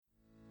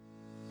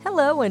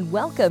Hello and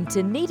welcome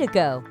to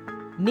Need2Go.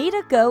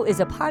 Need2Go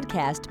is a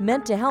podcast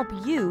meant to help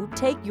you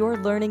take your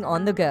learning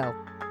on the go.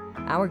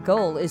 Our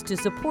goal is to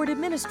support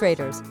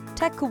administrators,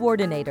 tech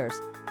coordinators,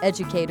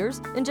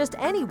 educators, and just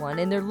anyone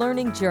in their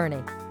learning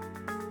journey.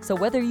 So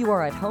whether you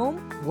are at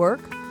home,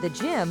 work, the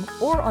gym,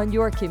 or on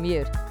your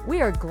commute, we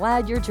are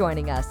glad you're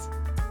joining us.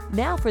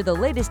 Now for the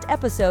latest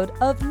episode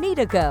of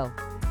Need2Go.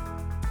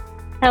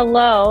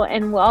 Hello,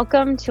 and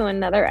welcome to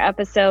another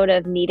episode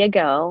of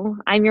Need2Go.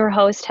 I'm your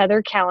host,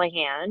 Heather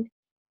Callahan,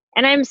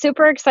 and I'm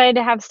super excited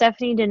to have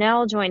Stephanie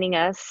Donnell joining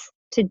us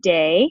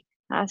today.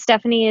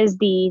 Stephanie is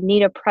the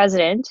NEDA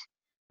president,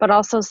 but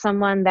also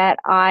someone that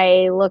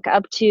I look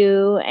up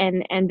to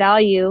and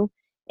value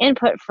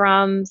input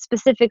from,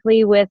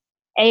 specifically with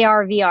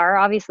AR,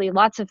 VR, obviously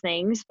lots of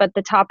things, but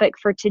the topic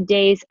for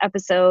today's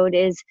episode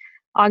is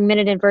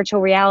augmented and virtual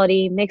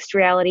reality, mixed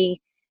reality,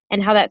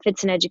 and how that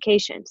fits in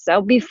education.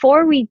 So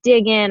before we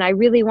dig in, I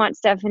really want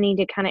Stephanie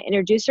to kind of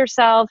introduce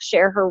herself,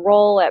 share her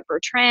role at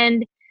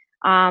Bertrand.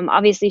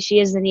 Obviously, she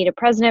is the NEDA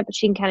president, but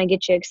she can kind of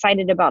get you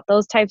excited about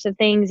those types of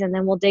things, and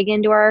then we'll dig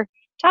into our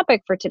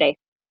topic for today.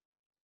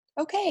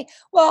 Okay.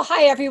 Well,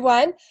 hi,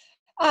 everyone.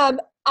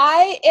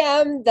 I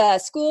am the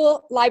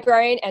school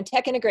librarian and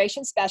tech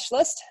integration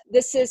specialist.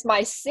 This is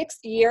my 6th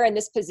year in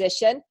this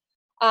position.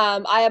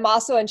 I am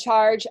also in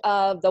charge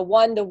of the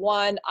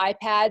one-to-one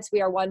iPads.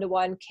 We are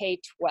one-to-one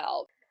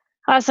K-12.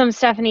 Awesome,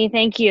 Stephanie.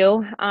 Thank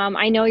you.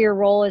 I know your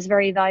role is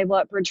very valuable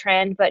at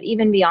Bertrand, but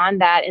even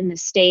beyond that in the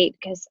state,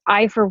 because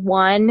I, for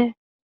one,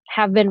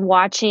 have been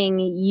watching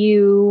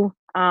you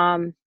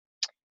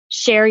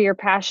share your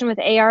passion with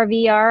AR,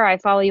 VR. I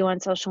follow you on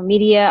social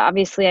media.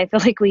 Obviously, I feel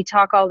like we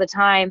talk all the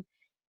time.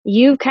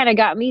 You've kind of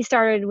got me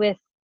started with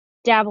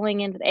dabbling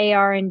in with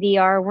AR and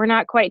VR. We're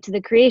not quite to the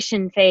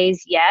creation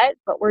phase yet,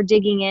 but we're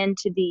digging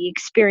into the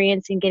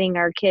experience and getting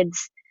our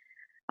kids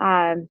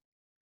at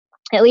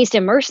least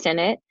immersed in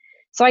it.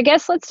 So I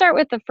guess let's start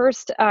with the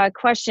first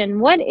question.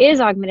 What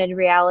is augmented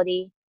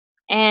reality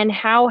and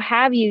how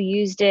have you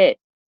used it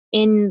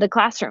in the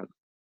classroom?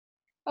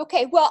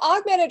 Okay, well,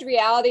 augmented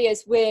reality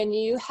is when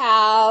you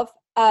have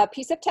a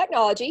piece of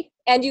technology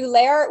and you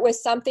layer it with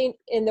something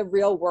in the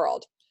real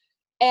world.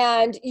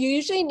 And you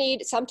usually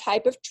need some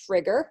type of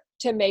trigger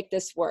to make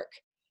this work.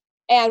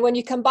 And when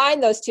you combine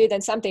those two,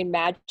 then something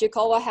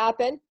magical will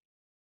happen.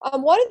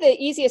 One of the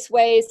easiest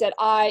ways that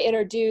I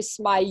introduce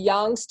my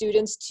young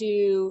students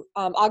to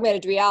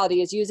augmented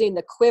reality is using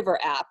the Quiver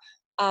app.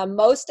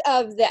 Most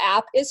of the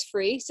app is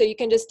free, so you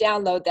can just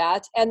download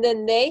that. And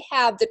then they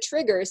have the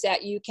triggers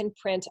that you can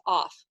print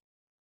off.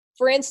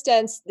 For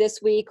instance, this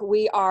week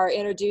we are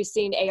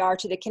introducing AR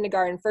to the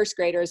kindergarten first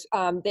graders.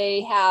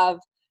 They have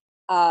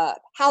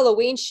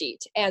Halloween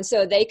sheet, and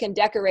so they can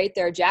decorate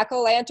their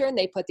jack-o'-lantern.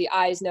 They put the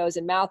eyes, nose,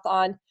 and mouth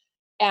on,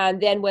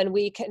 and then when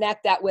we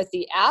connect that with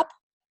the app,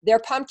 their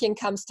pumpkin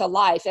comes to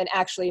life and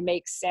actually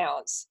makes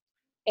sounds,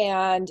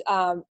 and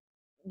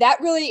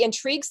that really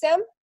intrigues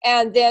them.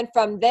 And then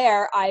from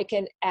there, I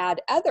can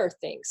add other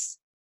things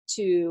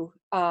to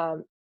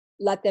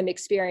let them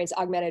experience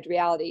augmented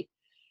reality.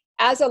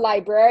 As a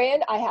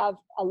librarian, I have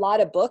a lot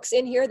of books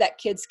in here that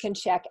kids can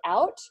check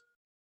out.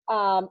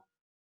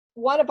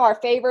 One of our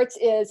favorites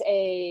is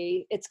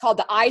it's called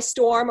the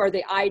iStorm or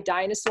the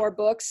iDinosaur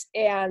books,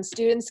 and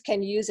students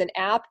can use an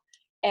app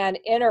and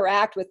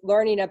interact with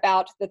learning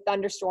about the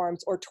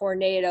thunderstorms or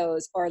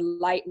tornadoes or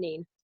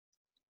lightning.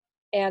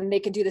 And they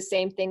can do the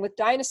same thing with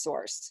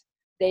dinosaurs.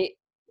 They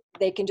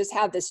can just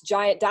have this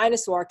giant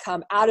dinosaur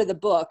come out of the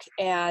book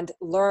and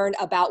learn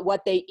about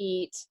what they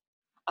eat,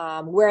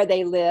 where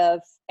they live,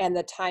 and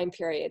the time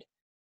period.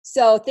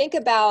 So think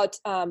about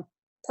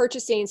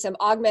purchasing some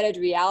augmented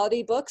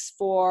reality books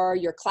for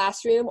your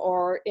classroom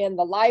or in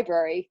the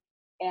library.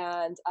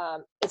 And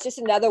it's just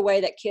another way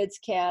that kids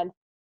can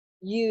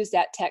use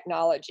that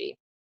technology.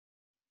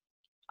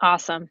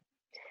 Awesome.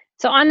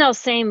 So on those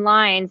same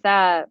lines,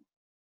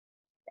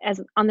 as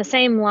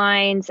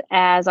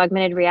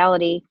augmented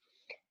reality,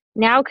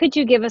 now could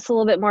you give us a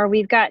little bit more?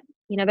 We've got,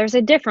 there's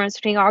a difference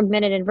between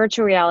augmented and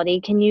virtual reality.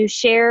 Can you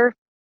share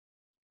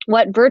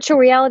what virtual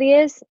reality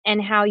is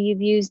and how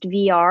you've used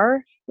VR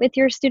with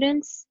your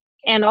students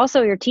and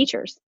also your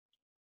teachers?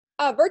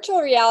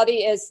 Virtual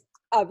reality is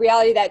a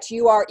reality that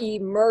you are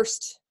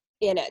immersed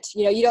in it.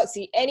 You don't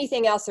see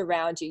anything else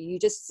around you. You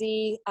just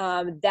see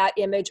that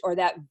image or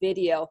that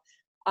video.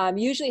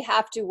 Usually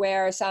have to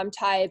wear some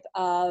type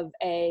of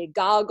a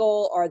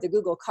goggle or the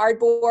Google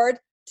Cardboard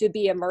to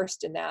be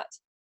immersed in that.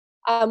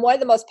 One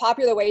of the most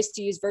popular ways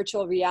to use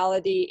virtual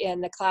reality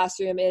in the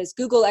classroom is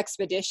Google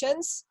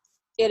Expeditions.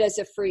 It is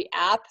a free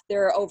app.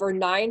 There are over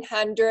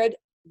 900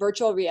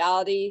 virtual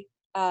reality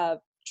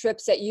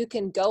trips that you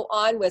can go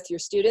on with your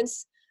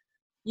students.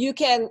 You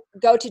can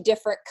go to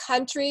different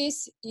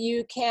countries.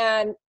 You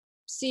can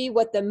see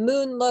what the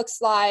moon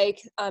looks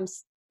like,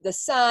 the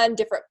sun,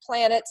 different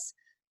planets.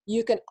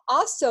 You can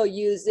also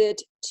use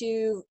it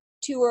to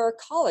tour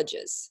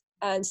colleges.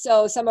 And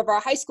so some of our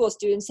high school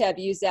students have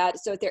used that.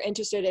 So if they're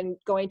interested in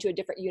going to a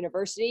different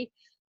university,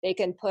 they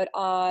can put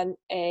on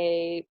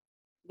a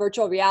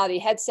virtual reality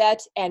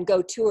headset and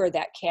go tour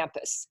that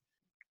campus.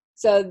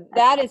 So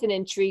that is an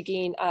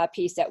intriguing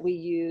piece that we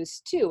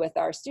use too with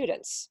our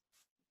students.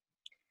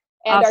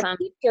 And Awesome. our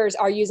teachers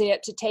are using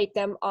it to take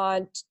them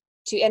on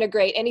to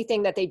integrate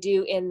anything that they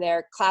do in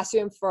their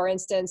classroom. For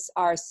instance,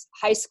 our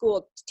high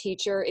school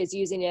teacher is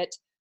using it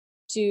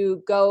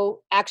to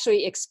go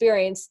actually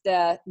experience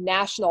the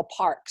national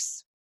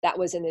parks. That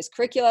was in his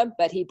curriculum,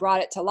 but he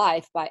brought it to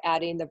life by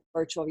adding the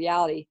virtual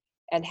reality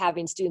and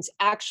having students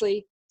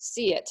actually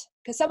see it,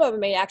 because some of them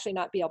may actually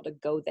not be able to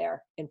go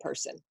there in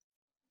person.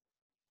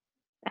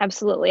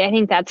 Absolutely. I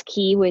think that's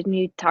key when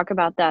you talk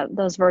about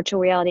those virtual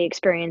reality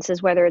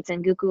experiences, whether it's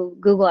in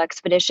Google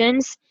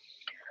Expeditions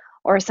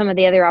or some of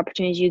the other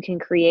opportunities you can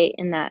create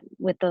in that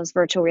with those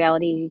virtual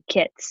reality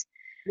kits.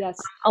 Yes.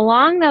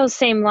 Along those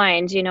same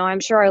lines,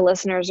 I'm sure our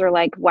listeners are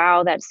like,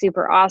 wow, that's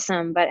super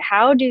awesome. But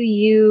how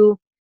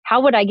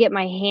would I get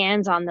my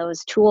hands on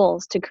those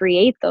tools to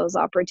create those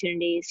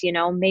opportunities?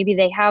 Maybe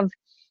they have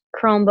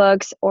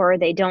Chromebooks or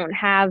they don't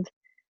have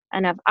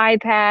enough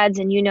iPads.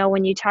 And,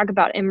 when you talk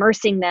about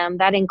immersing them,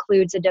 that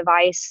includes a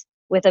device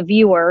with a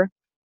viewer.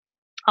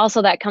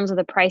 Also, that comes with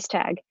a price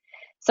tag.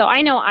 So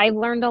I know I've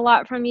learned a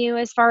lot from you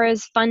as far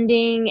as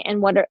funding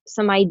and what are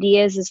some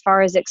ideas as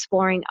far as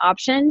exploring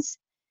options.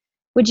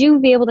 Would you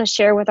be able to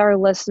share with our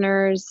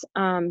listeners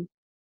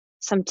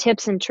some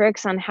tips and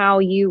tricks on how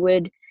you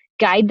would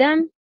guide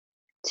them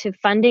to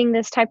funding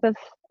this type of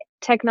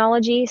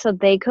technology so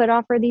they could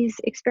offer these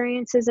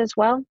experiences as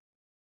well?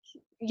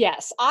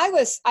 Yes,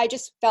 I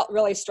just felt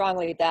really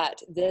strongly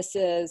that this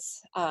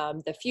is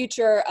the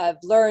future of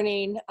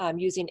learning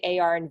using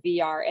AR and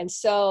VR. And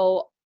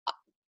so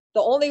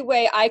the only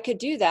way I could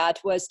do that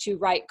was to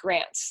write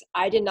grants.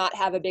 I did not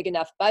have a big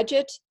enough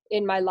budget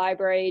in my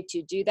library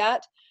to do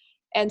that.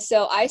 And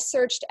so I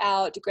searched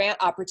out grant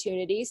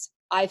opportunities.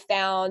 I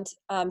found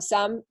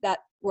some that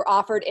were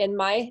offered in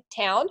my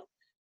town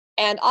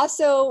and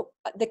also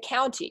the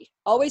county.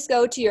 Always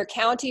go to your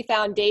county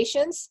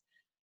foundations.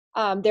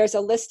 There's a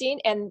listing,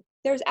 and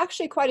there's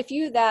actually quite a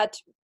few that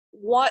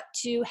want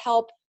to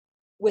help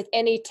with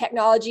any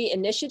technology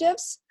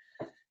initiatives.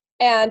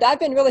 And I've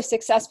been really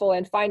successful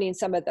in finding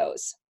some of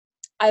those.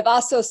 I've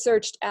also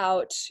searched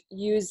out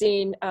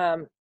using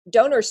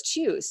Donors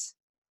Choose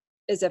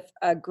is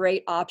a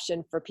great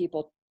option for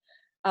people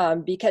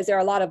because there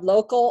are a lot of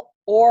local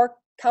or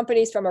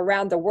companies from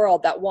around the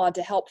world that want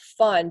to help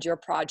fund your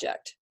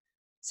project.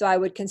 So I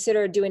would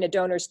consider doing a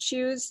Donors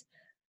Choose.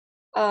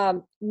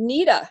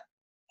 NEDA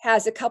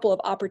has a couple of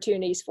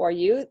opportunities for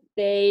you.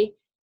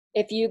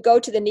 If you go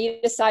to the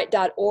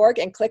nedasite.org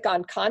and click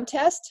on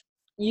contest,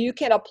 you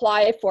can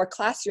apply for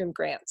classroom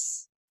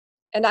grants.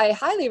 And I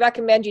highly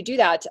recommend you do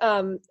that.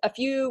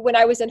 When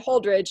I was in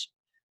Holdridge,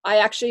 I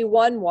actually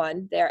won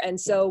one there. And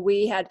so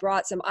we had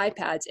brought some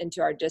iPads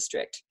into our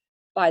district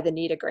by the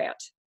NEDA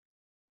grant.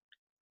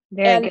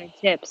 Very good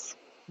tips.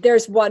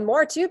 There's one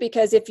more too,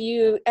 because if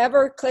you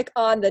ever click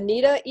on the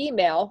NEDA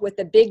email with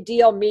the Big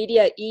Deal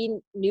Media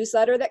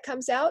e-newsletter that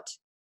comes out,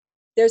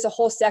 there's a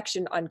whole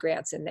section on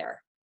grants in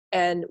there.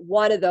 And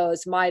one of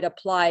those might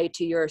apply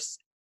to your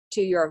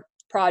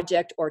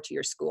project or to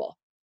your school.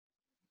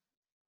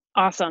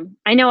 Awesome.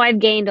 I know I've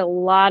gained a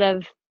lot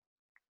of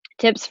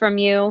tips from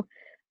you.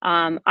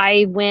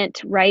 I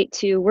went right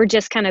to, we're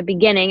just kind of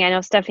beginning. I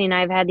know Stephanie and I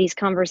have had these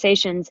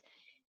conversations,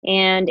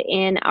 and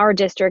in our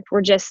district,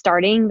 we're just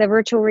starting the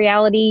virtual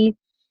reality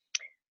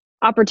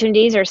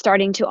opportunities, are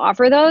starting to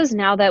offer those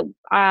now that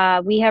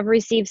we have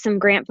received some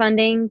grant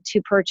funding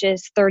to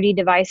purchase 30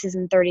 devices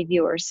and 30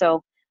 viewers.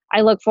 So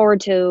I look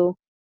forward to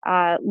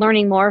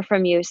learning more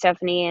from you,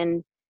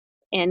 Stephanie,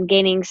 and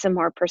gaining some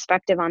more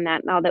perspective on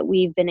that now that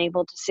we've been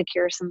able to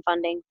secure some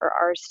funding for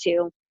ours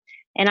too.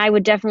 And I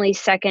would definitely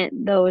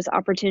second those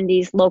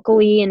opportunities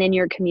locally and in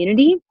your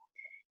community,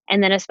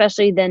 and then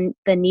especially the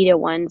NEDA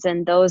ones.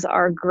 And those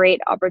are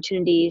great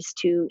opportunities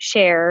to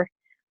share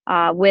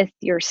with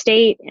your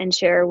state and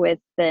share with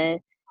the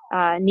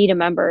NEDA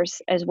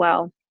members as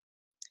well.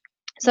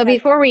 So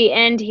before we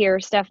end here,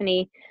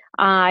 Stephanie,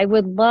 I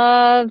would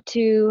love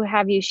to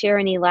have you share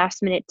any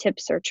last minute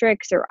tips or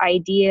tricks or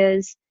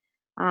ideas.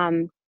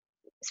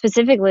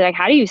 Specifically, like,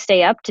 how do you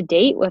stay up to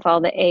date with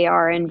all the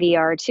AR and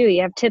VR too?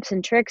 You have tips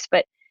and tricks,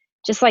 but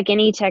just like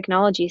any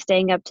technology,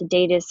 staying up to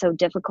date is so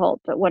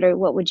difficult. But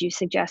what would you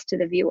suggest to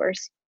the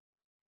viewers?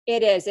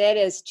 It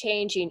is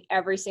changing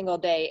every single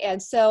day. And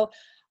so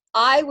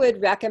I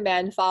would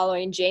recommend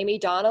following Jamie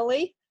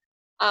Donnelly.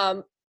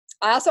 I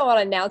also want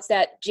to announce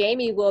that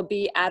Jamie will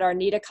be at our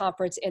NEDA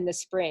conference in the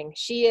spring.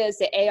 She is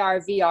the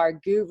AR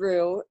VR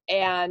guru,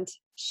 and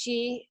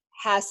she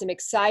has some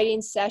exciting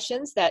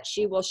sessions that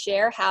she will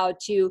share how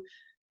to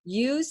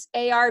use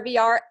AR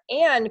VR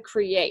and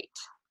create.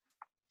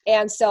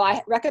 And so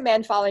I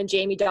recommend following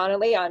Jamie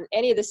Donnelly on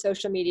any of the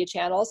social media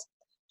channels.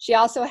 She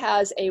also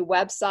has a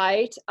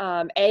website,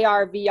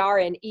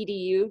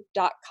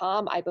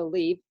 arvrandedu.com, I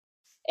believe.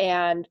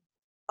 And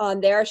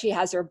on there, she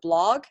has her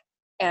blog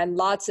and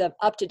lots of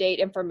up-to-date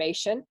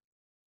information.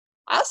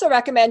 I also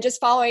recommend just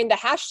following the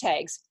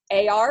hashtags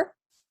AR,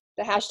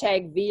 the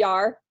hashtag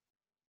VR,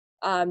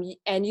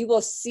 and you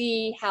will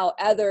see how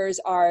others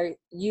are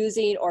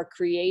using or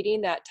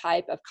creating that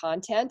type of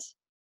content.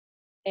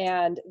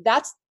 And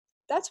that's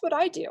what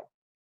I do.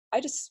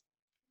 I just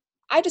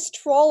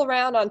troll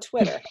around on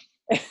Twitter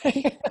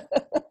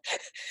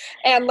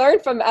and learn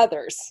from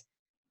others.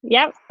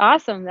 Yep.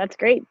 Awesome. That's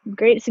great.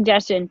 Great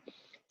suggestion.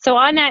 So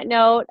on that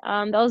note,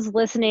 those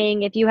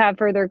listening, if you have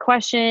further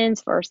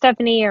questions for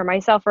Stephanie or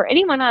myself or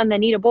anyone on the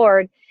NEDA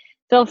board,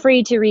 feel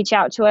free to reach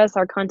out to us.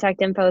 Our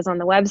contact info is on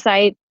the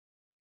website.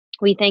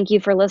 We thank you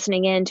for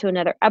listening in to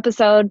another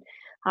episode.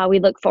 We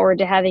look forward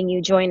to having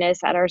you join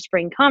us at our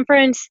spring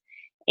conference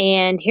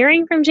and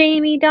hearing from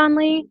Jamie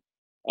Donnelly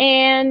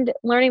and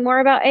learning more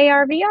about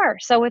AR/VR.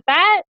 So with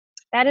that,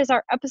 that is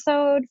our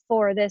episode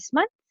for this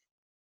month.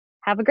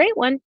 Have a great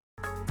one.